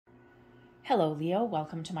Hello Leo,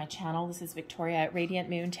 welcome to my channel. This is Victoria at Radiant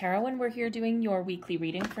Moon Tarot, and we're here doing your weekly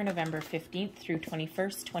reading for November 15th through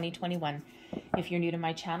 21st, 2021. If you're new to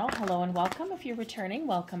my channel, hello and welcome. If you're returning,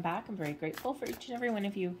 welcome back. I'm very grateful for each and every one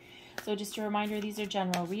of you. So just a reminder, these are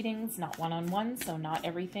general readings, not one-on-one, so not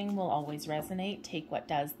everything will always resonate. Take what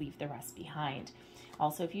does, leave the rest behind.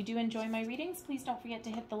 Also, if you do enjoy my readings, please don't forget to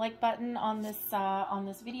hit the like button on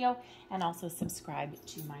this video, and also subscribe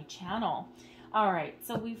to my channel. All right,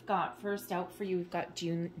 so we've got, first out for you, we've got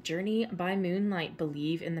Journey by Moonlight,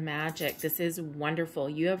 Believe in the Magic. This is wonderful.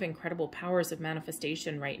 You have incredible powers of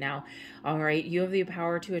manifestation right now. All right, you have the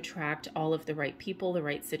power to attract all of the right people, the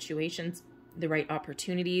right situations, the right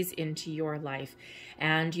opportunities into your life.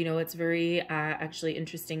 And you know, it's very actually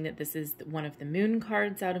interesting that this is one of the moon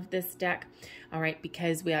cards out of this deck. All right,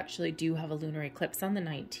 because we actually do have a lunar eclipse on the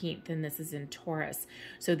 19th, and this is in Taurus.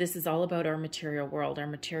 So this is all about our material world, our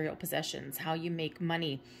material possessions, how you make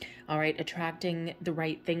money. All right, attracting the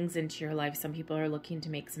right things into your life. Some people are looking to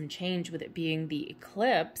make some change with it being the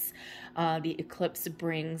eclipse. The eclipse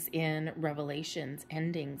brings in revelations,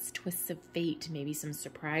 endings, twists of fate, maybe some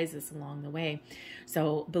surprises along the way.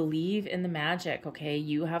 So believe in the magic, okay?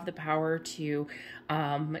 You have the power to, you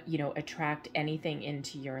know, attract anything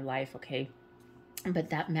into your life, okay?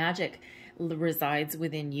 But that magic resides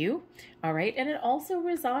within you, all right? And it also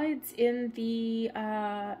resides in the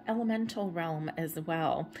elemental realm as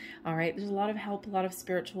well, all right? There's a lot of help, a lot of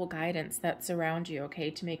spiritual guidance that's around you,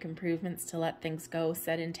 okay, to make improvements, to let things go,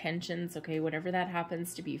 set intentions, okay, whatever that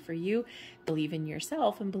happens to be for you. Believe in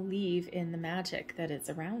yourself and believe in the magic that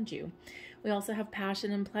is around you. We also have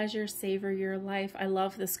passion and pleasure, savor your life. I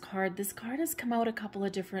love this card. This card has come out a couple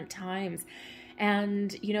of different times.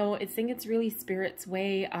 And, you know, I think it's really Spirit's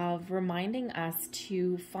way of reminding us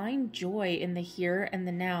to find joy in the here and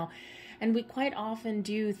the now. And we quite often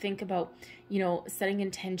do think about, you know, setting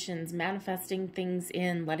intentions, manifesting things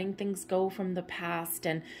in, letting things go from the past.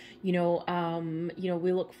 And, you know,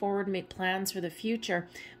 we look forward, make plans for the future.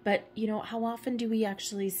 But, you know, how often do we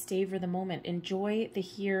actually savor the moment, enjoy the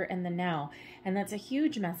here and the now? And that's a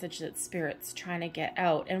huge message that Spirit's trying to get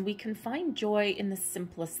out. And we can find joy in the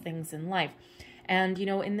simplest things in life. And, you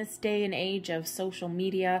know, in this day and age of social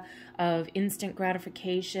media, of instant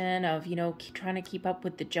gratification, of, you know, trying to keep up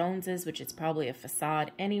with the Joneses, which is probably a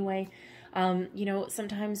facade anyway, you know,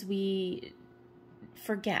 sometimes we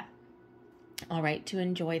forget, all right, to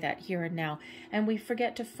enjoy that here and now. And we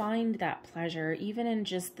forget to find that pleasure, even in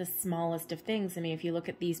just the smallest of things. I mean, if you look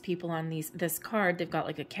at these people on this card, they've got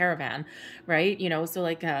like a caravan, right? You know, so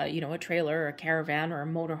like a, you know, a trailer or a caravan or a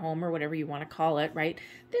motorhome or whatever you want to call it, right?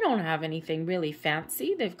 They don't have anything really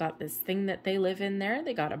fancy. They've got this thing that they live in there.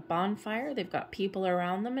 They got a bonfire. They've got people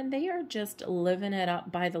around them, and they are just living it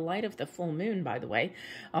up by the light of the full moon, by the way.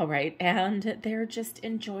 All right. And they're just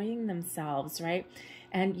enjoying themselves, right?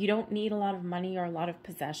 And you don't need a lot of money or a lot of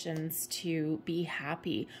possessions to be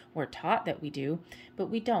happy. We're taught that we do, but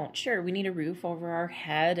we don't. Sure, we need a roof over our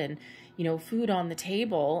head and, you know, food on the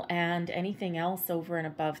table, and anything else over and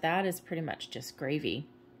above that is pretty much just gravy.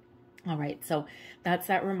 All right, so that's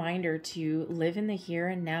that reminder to live in the here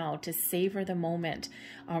and now, to savor the moment,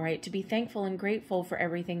 all right, to be thankful and grateful for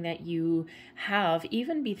everything that you have,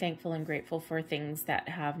 even be thankful and grateful for things that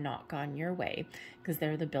have not gone your way, because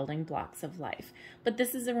they're the building blocks of life. But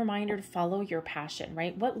this is a reminder to follow your passion,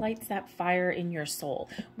 right? What lights that fire in your soul?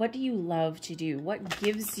 What do you love to do? What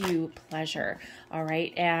gives you pleasure, all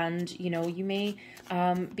right? And, you know, you may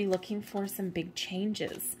be looking for some big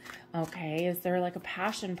changes. Okay, is there like a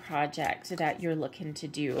passion project that you're looking to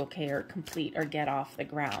do, okay, or complete or get off the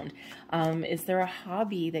ground? Is there a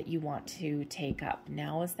hobby that you want to take up?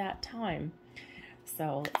 Now is that time.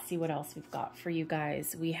 So let's see what else we've got for you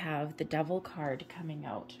guys. We have the Devil card coming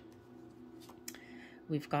out.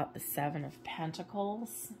 We've got the Seven of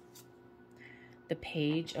Pentacles, the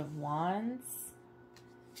Page of Wands.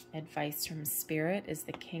 Advice from Spirit is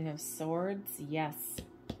the King of Swords. Yes,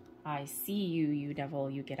 I see you, you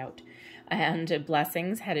devil, you get out. And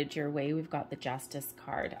blessings headed your way. We've got the Justice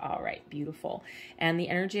card. All right, beautiful. And the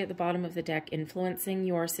energy at the bottom of the deck influencing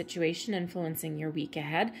your situation, influencing your week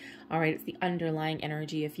ahead. All right, it's the underlying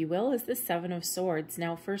energy, if you will, is the Seven of Swords.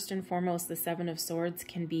 Now, first and foremost, the Seven of Swords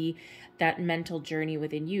can be that mental journey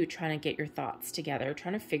within you, trying to get your thoughts together,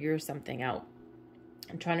 trying to figure something out.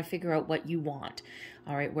 I'm trying to figure out what you want.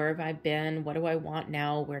 All right, where have I been? What do I want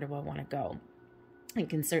now? Where do I want to go? It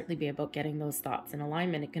can certainly be about getting those thoughts in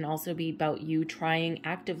alignment. It can also be about you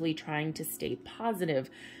actively trying to stay positive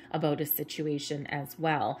about a situation as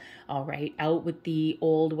well. All right, out with the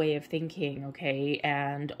old way of thinking, okay,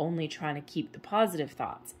 and only trying to keep the positive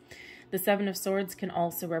thoughts. The Seven of Swords can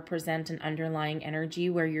also represent an underlying energy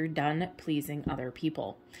where you're done pleasing other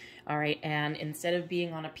people. All right, and instead of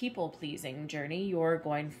being on a people-pleasing journey, you're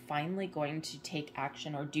finally going to take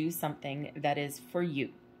action or do something that is for you,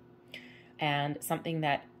 and something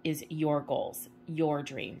that is your goals, your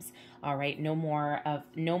dreams. All right, no more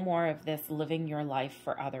of this living your life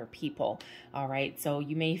for other people. All right, so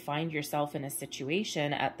you may find yourself in a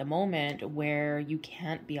situation at the moment where you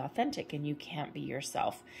can't be authentic and you can't be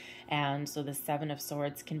yourself. And so the Seven of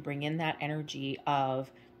Swords can bring in that energy of,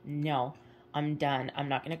 no, I'm done. I'm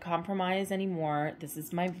not going to compromise anymore. This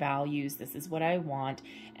is my values. This is what I want.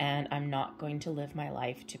 And I'm not going to live my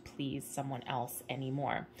life to please someone else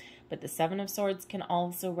anymore. But the Seven of Swords can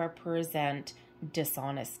also represent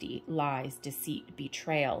dishonesty, lies, deceit,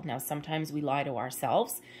 betrayal. Now, sometimes we lie to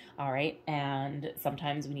ourselves, all right, and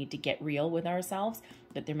sometimes we need to get real with ourselves,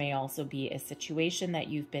 but there may also be a situation that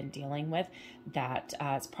you've been dealing with that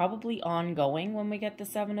is probably ongoing when we get the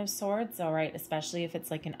Seven of Swords, all right, especially if it's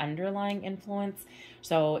like an underlying influence.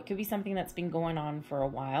 So it could be something that's been going on for a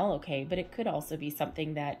while, okay, but it could also be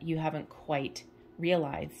something that you haven't quite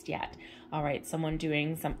realized yet, all right, someone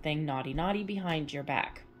doing something naughty behind your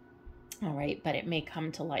back. All right, but it may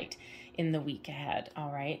come to light in the week ahead.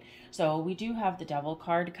 All right, so we do have the Devil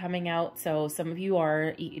card coming out. So some of you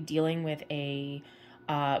are dealing with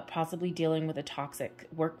possibly dealing with a toxic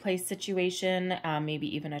workplace situation,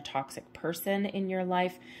 maybe even a toxic person in your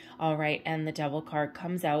life. All right, and the Devil card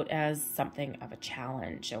comes out as something of a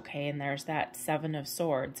challenge. Okay, and there's that Seven of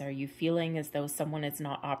Swords. Are you feeling as though someone is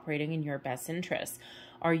not operating in your best interest?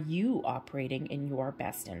 Are you operating in your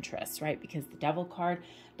best interest, right? Because the Devil card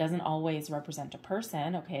doesn't always represent a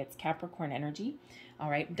person. Okay, it's Capricorn energy.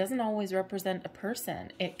 All right, it doesn't always represent a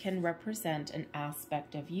person. It can represent an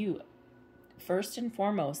aspect of you. First and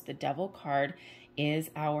foremost, the Devil card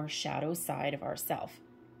is our shadow side of ourself.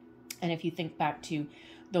 And if you think back to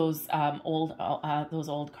those old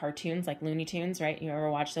cartoons like Looney Tunes, right? You ever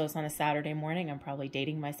watch those on a Saturday morning? I'm probably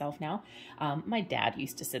dating myself now. My dad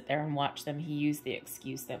used to sit there and watch them. He used the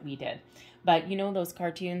excuse that we did. But you know those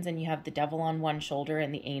cartoons, and you have the devil on one shoulder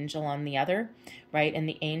and the angel on the other, right? And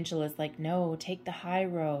the angel is like, no, take the high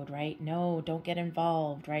road, right? No, don't get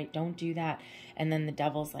involved, right? Don't do that. And then the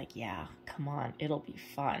devil's like, yeah, come on, it'll be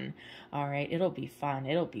fun. All right, it'll be fun.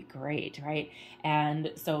 It'll be great, right?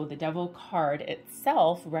 And so the Devil card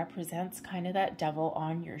itself represents kind of that devil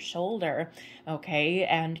on your shoulder, okay?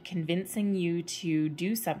 And convincing you to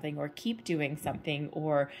do something or keep doing something,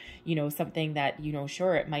 or, you know, something that, you know,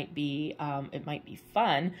 sure, it might be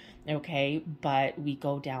fun, okay? But we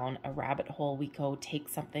go down a rabbit hole. We go take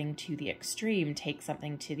something to the extreme, take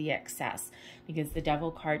something to the excess, because the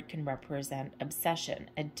Devil card can represent obsession,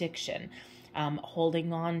 addiction,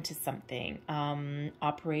 holding on to something,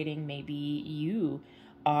 operating, maybe you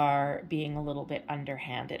are being a little bit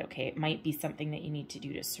underhanded, okay? It might be something that you need to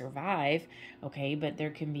do to survive, okay? But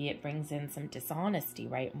there can be, it brings in some dishonesty,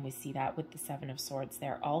 right? And we see that with the Seven of Swords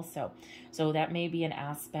there also. So that may be an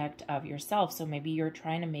aspect of yourself. So maybe you're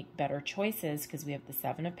trying to make better choices, because we have the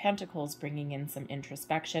Seven of Pentacles bringing in some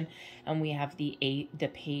introspection, and we have the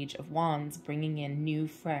Page of Wands bringing in new,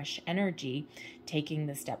 fresh energy, taking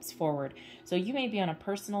the steps forward. So you may be on a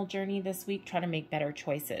personal journey this week, trying to make better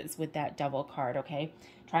choices with that Devil card, okay?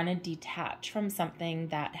 Trying to detach from something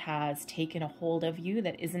that has taken a hold of you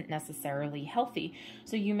that isn't necessarily healthy.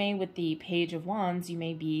 So you may, with the Page of Wands, you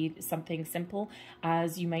may be something simple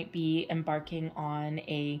as you might be embarking on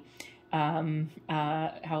a,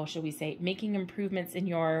 how shall we say, making improvements in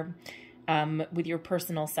your, with your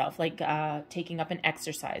personal self, like taking up an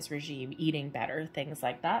exercise regime, eating better, things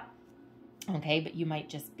like that. Okay, but you might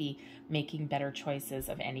just be making better choices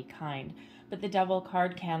of any kind. But the Devil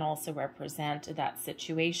card can also represent that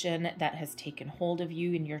situation that has taken hold of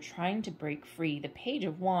you and you're trying to break free. The Page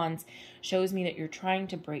of Wands shows me that you're trying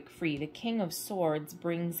to break free. The King of Swords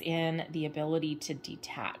brings in the ability to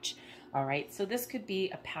detach. All right, so this could be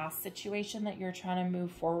a past situation that you're trying to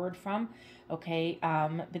move forward from, okay?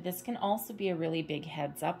 But this can also be a really big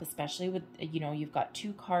heads up, especially with, you know, you've got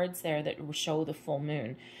two cards there that show the full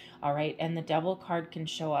moon, all right? And the Devil card can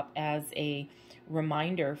show up as a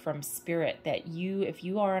reminder from Spirit that you, if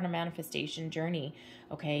you are on a manifestation journey,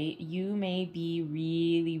 okay, you may be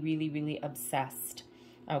really, really, really obsessed,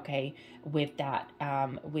 okay, with that,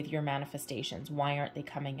 with your manifestations. Why aren't they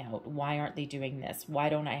coming out? Why aren't they doing this? Why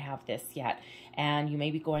don't I have this yet? And you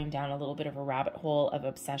may be going down a little bit of a rabbit hole of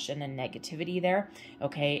obsession and negativity there,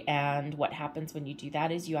 okay? And what happens when you do that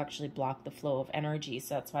is you actually block the flow of energy.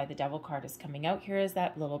 So that's why the Devil card is coming out here, is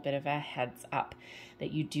that little bit of a heads up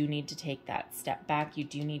that you do need to take that step back. You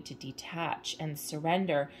do need to detach and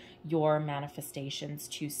surrender your manifestations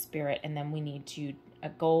to spirit. And then we need to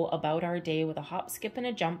go about our day with a hop, skip, and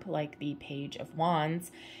a jump, like the Page of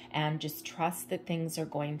Wands, and just trust that things are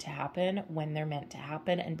going to happen when they're meant to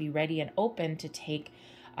happen, and be ready and open to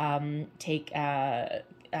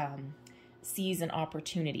seize an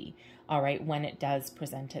opportunity, all right, when it does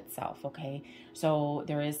present itself, okay? So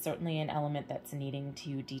there is certainly an element that's needing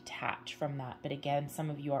to detach from that. But again, some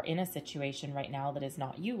of you are in a situation right now that is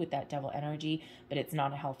not you with that Devil energy, but it's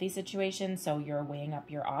not a healthy situation, so you're weighing up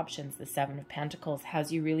your options. The Seven of Pentacles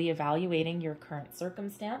has you really evaluating your current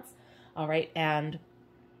circumstance, all right, and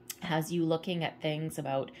has you looking at things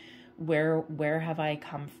about where have I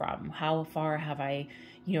come from? How far have I,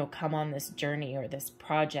 you know, come on this journey or this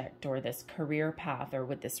project or this career path or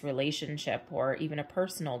with this relationship or even a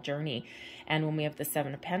personal journey? And when we have the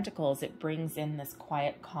Seven of Pentacles, it brings in this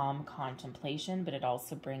quiet, calm contemplation, but it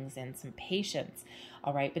also brings in some patience,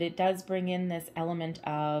 all right? But it does bring in this element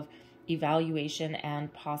of evaluation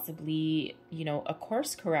and possibly, you know, a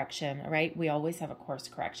course correction, right? We always have a course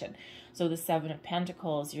correction. So the Seven of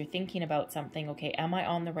Pentacles, you're thinking about something, okay, am I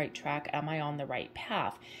on the right track? Am I on the right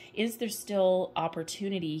path? Is there still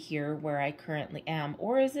opportunity here where I currently am?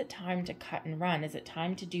 Or is it time to cut and run? Is it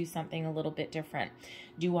time to do something a little bit different?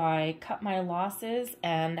 Do I cut my losses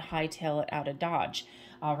and hightail it out of Dodge?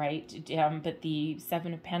 All right, but the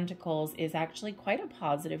Seven of Pentacles is actually quite a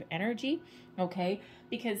positive energy, okay?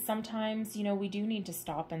 Because sometimes, you know, we do need to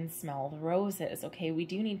stop and smell the roses, okay? We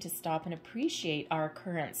do need to stop and appreciate our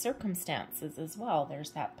current circumstances as well.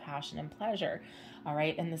 There's that passion and pleasure, all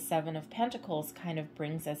right? And the Seven of Pentacles kind of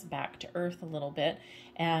brings us back to earth a little bit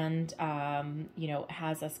and, you know,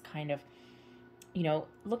 has us kind of, you know,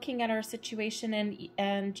 looking at our situation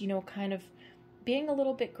and, you know, kind of being a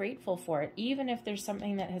little bit grateful for it. Even if there's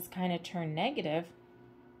something that has kind of turned negative,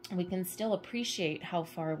 we can still appreciate how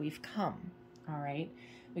far we've come, all right?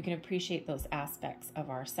 We can appreciate those aspects of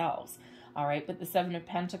ourselves, all right? But the Seven of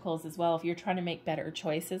Pentacles as well, if you're trying to make better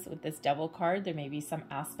choices with this Devil card, there may be some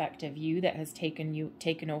aspect of you that has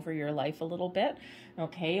taken over your life a little bit,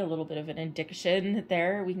 okay? A little bit of an addiction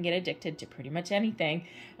there. We can get addicted to pretty much anything,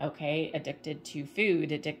 okay? Addicted to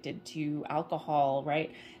food, addicted to alcohol,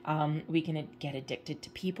 right? We can get addicted to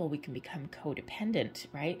people. We can become codependent,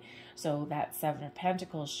 right? So that Seven of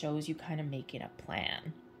Pentacles shows you kind of making a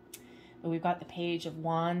plan. But we've got the Page of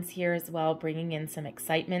Wands here as well, bringing in some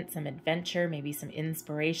excitement, some adventure, maybe some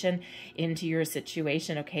inspiration into your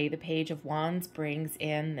situation, okay? The Page of Wands brings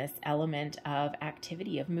in this element of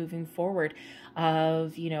activity, of moving forward,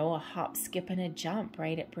 of, you know, a hop, skip, and a jump,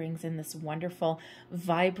 right? It brings in this wonderful,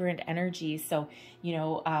 vibrant energy. So, you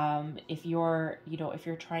know, if you're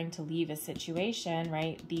trying to leave a situation,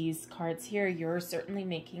 right, these cards here, you're certainly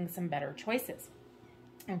making some better choices,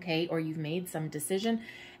 okay? Or you've made some decision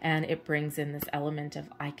and it brings in this element of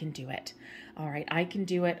I can do it. All right, I can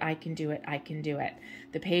do it, I can do it, I can do it.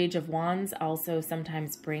 The Page of Wands also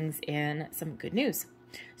sometimes brings in some good news.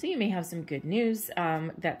 So you may have some good news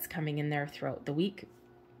that's coming in there throughout the week.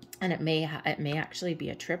 And it may actually be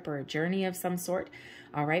a trip or a journey of some sort,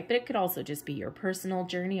 all right? But it could also just be your personal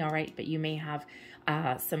journey, all right? But you may have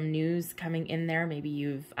some news coming in there. Maybe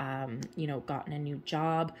you've, you know, gotten a new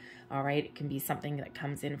job, all right? It can be something that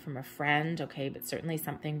comes in from a friend, okay? But certainly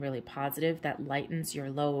something really positive that lightens your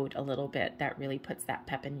load a little bit, that really puts that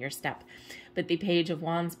pep in your step. But the Page of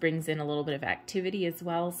Wands brings in a little bit of activity as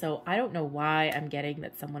well. So I don't know why I'm getting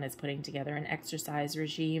that someone is putting together an exercise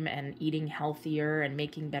regime and eating healthier and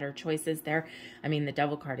making better choices there. I mean, the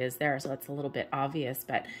Devil card is there, so it's a little bit obvious,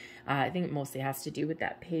 but I think it mostly has to do with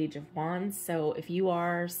that Page of Wands. So if you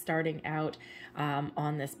are starting out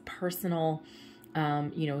on this personal,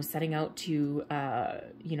 you know, setting out to,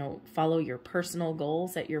 you know, follow your personal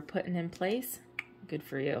goals that you're putting in place, good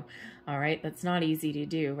for you. All right. That's not easy to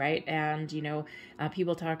do, right? And, you know,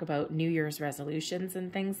 people talk about New Year's resolutions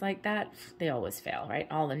and things like that. They always fail, right?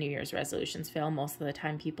 All the New Year's resolutions fail. Most of the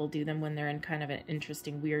time people do them when they're in kind of an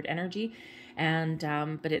interesting, weird energy. And,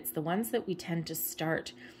 but it's the ones that we tend to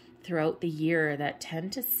start throughout the year that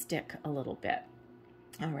tend to stick a little bit.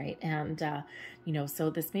 All right. And, you know,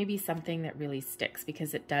 so this may be something that really sticks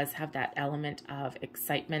because it does have that element of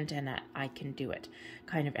excitement and that I can do it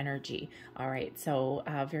kind of energy. All right. So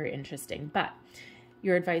very interesting. But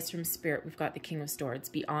Your advice from Spirit, we've got the King of Swords.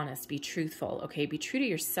 Be honest, be truthful, okay? Be true to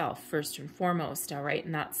yourself first and foremost, all right?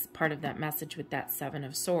 And that's part of that message with that Seven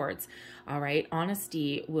of Swords, all right?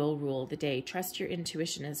 Honesty will rule the day. Trust your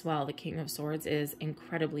intuition as well. The King of Swords is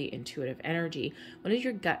incredibly intuitive energy. What does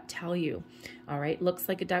your gut tell you, all right? Looks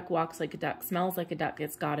like a duck, walks like a duck, smells like a duck.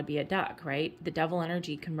 It's got to be a duck, right? The Devil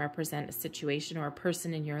energy can represent a situation or a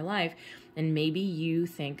person in your life, and maybe you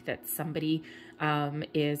think that somebody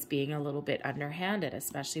is being a little bit underhanded,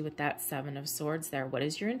 especially with that Seven of Swords there. What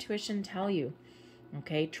does your intuition tell you?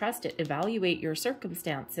 Okay, trust it. Evaluate your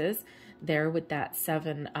circumstances there with that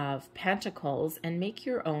Seven of Pentacles and make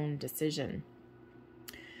your own decision.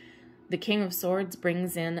 The King of Swords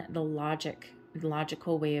brings in the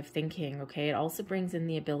logical way of thinking, okay? It also brings in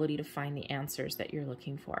the ability to find the answers that you're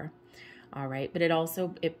looking for. All right, but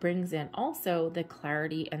it brings in also the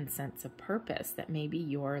clarity and sense of purpose that maybe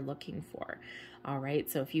you're looking for. All right,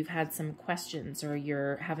 so if you've had some questions or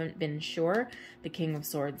you haven't been sure, the King of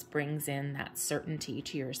Swords brings in that certainty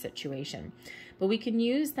to your situation. But we can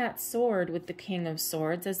use that sword with the King of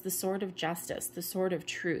Swords as the sword of justice, the sword of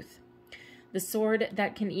truth, the sword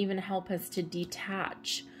that can even help us to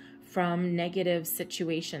detach from negative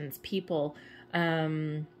situations, people,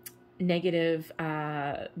 negative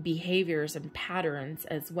behaviors and patterns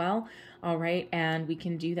as well. All right, and we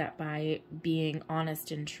can do that by being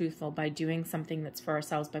honest and truthful, by doing something that's for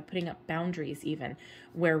ourselves, by putting up boundaries even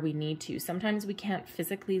where we need to. Sometimes we can't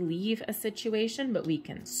physically leave a situation, but we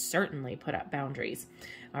can certainly put up boundaries.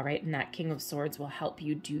 All right, and that King of Swords will help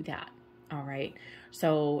you do that. All right,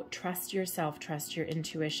 so trust yourself, trust your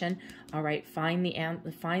intuition. All right, find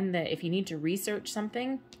the if you need to research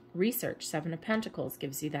something, research. Seven of Pentacles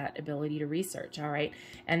gives you that ability to research, all right,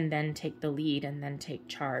 and then take the lead and then take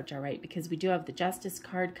charge, all right, because we do have the Justice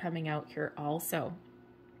card coming out here also.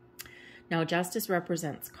 Now, Justice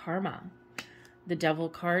represents karma. The Devil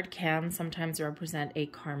card can sometimes represent a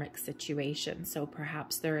karmic situation. So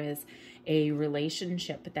perhaps there is a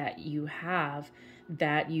relationship that you have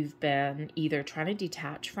that you've been either trying to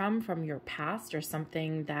detach from your past, or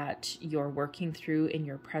something that you're working through in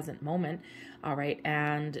your present moment. All right,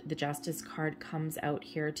 and the Justice card comes out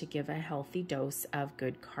here to give a healthy dose of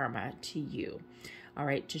good karma to you. All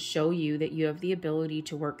right, to show you that you have the ability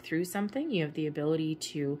to work through something, you have the ability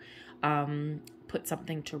to put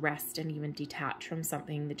something to rest and even detach from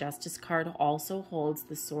something. The Justice card also holds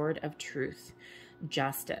the sword of truth,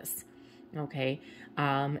 justice. Okay,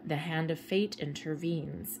 the hand of fate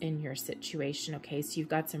intervenes in your situation. Okay, so you've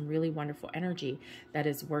got some really wonderful energy that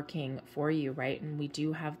is working for you, right? And we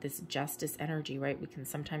do have this justice energy, right? We can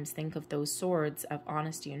sometimes think of those swords of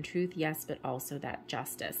honesty and truth, yes, but also that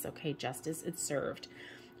justice. Okay, justice is served.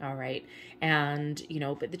 All right, and you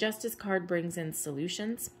know, but the Justice card brings in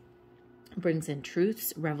solutions, brings in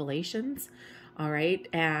truths, revelations. All right,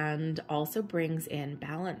 and also brings in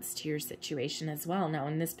balance to your situation as well. Now,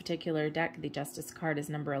 in this particular deck, the Justice card is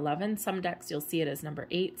number 11. Some decks, you'll see it as number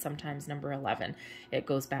 8, sometimes number 11. It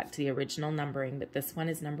goes back to the original numbering, but this one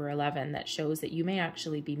is number 11. That shows that you may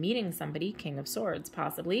actually be meeting somebody, King of Swords,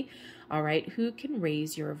 possibly, all right, who can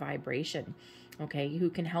raise your vibration. Okay, who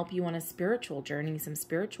can help you on a spiritual journey, some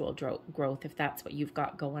spiritual growth, if that's what you've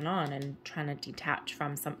got going on, and trying to detach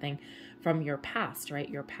from something from your past, right?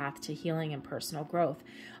 Your path to healing and personal growth.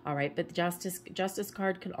 All right, but the Justice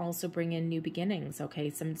card can also bring in new beginnings, okay?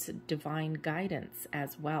 Some divine guidance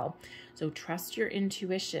as well. So trust your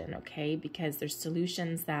intuition, okay? Because there's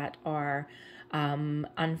solutions that are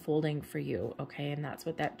unfolding for you, okay? And that's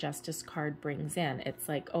what that Justice card brings in. It's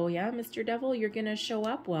like, oh yeah, Mr. Devil, you're gonna show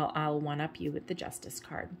up? Well, I'll one-up you with the Justice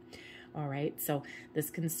card. All right, so this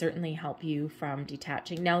can certainly help you from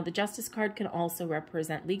detaching. Now, the Justice card can also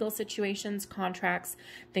represent legal situations, contracts,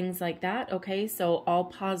 things like that, okay? So all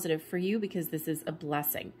positive for you because this is a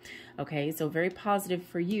blessing, okay? So very positive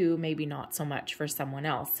for you, maybe not so much for someone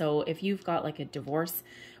else. So if you've got like a divorce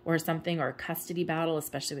or something, or a custody battle,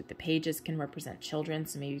 especially with the pages, can represent children.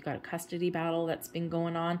 So maybe you've got a custody battle that's been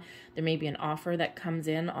going on. There may be an offer that comes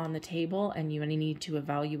in on the table and you need to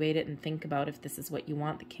evaluate it and think about if this is what you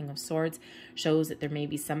want. The King of Swords shows that there may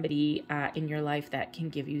be somebody in your life that can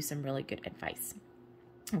give you some really good advice.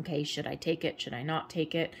 Okay, should I take it? Should I not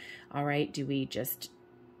take it? All right, do we just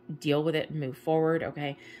deal with it and move forward?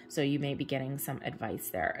 Okay, so you may be getting some advice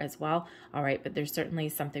there as well. All right, but there's certainly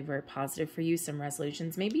something very positive for you, some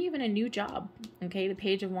resolutions, maybe even a new job. Okay, the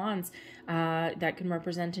Page of Wands, that can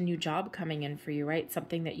represent a new job coming in for you, right?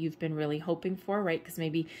 Something that you've been really hoping for, right? Because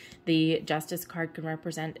maybe the Justice card can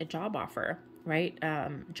represent a job offer. right?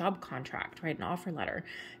 Job contract, right? An offer letter.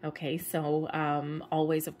 Okay, so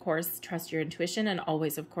always, of course, trust your intuition, and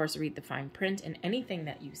always, of course, read the fine print in anything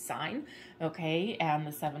that you sign. Okay, and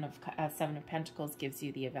the Seven of Pentacles gives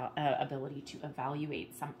you the ability to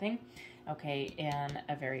evaluate something, okay, in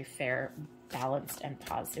a very fair, balanced, and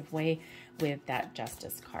positive way with that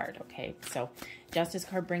Justice card. Okay, so Justice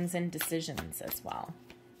card brings in decisions as well.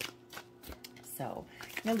 So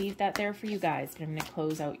I'm going to leave that there for you guys, but I'm going to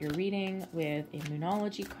close out your reading with a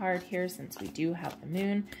Moonology card here, since we do have the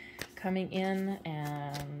moon coming in,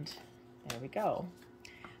 and there we go.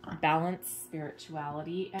 Balance,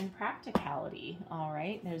 spirituality, and practicality. All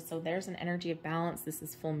right, there's an energy of balance. This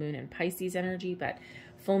is full moon and Pisces energy, but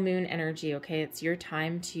full moon energy, okay, it's your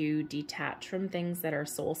time to detach from things that are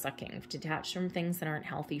soul-sucking, detach from things that aren't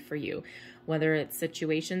healthy for you, whether it's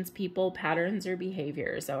situations, people, patterns, or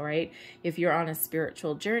behaviors. All right, if you're on a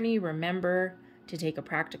spiritual journey, remember to take a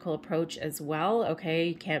practical approach as well. Okay,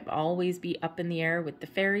 you can't always be up in the air with the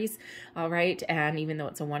fairies. All right, and even though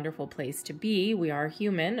it's a wonderful place to be, we are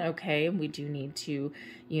human. Okay, we do need to,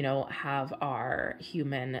 you know, have our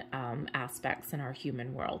human aspects in our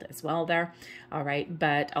human world as well there. All right,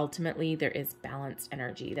 but ultimately there is balanced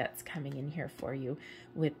energy that's coming in here for you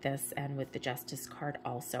with this, and with the Justice card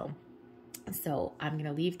also. So I'm going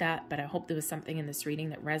to leave that, but I hope there was something in this reading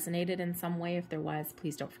that resonated in some way. If there was,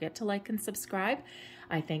 please don't forget to like and subscribe.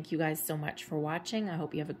 I thank you guys so much for watching. I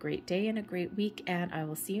hope you have a great day and a great week, and I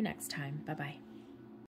will see you next time. Bye-bye.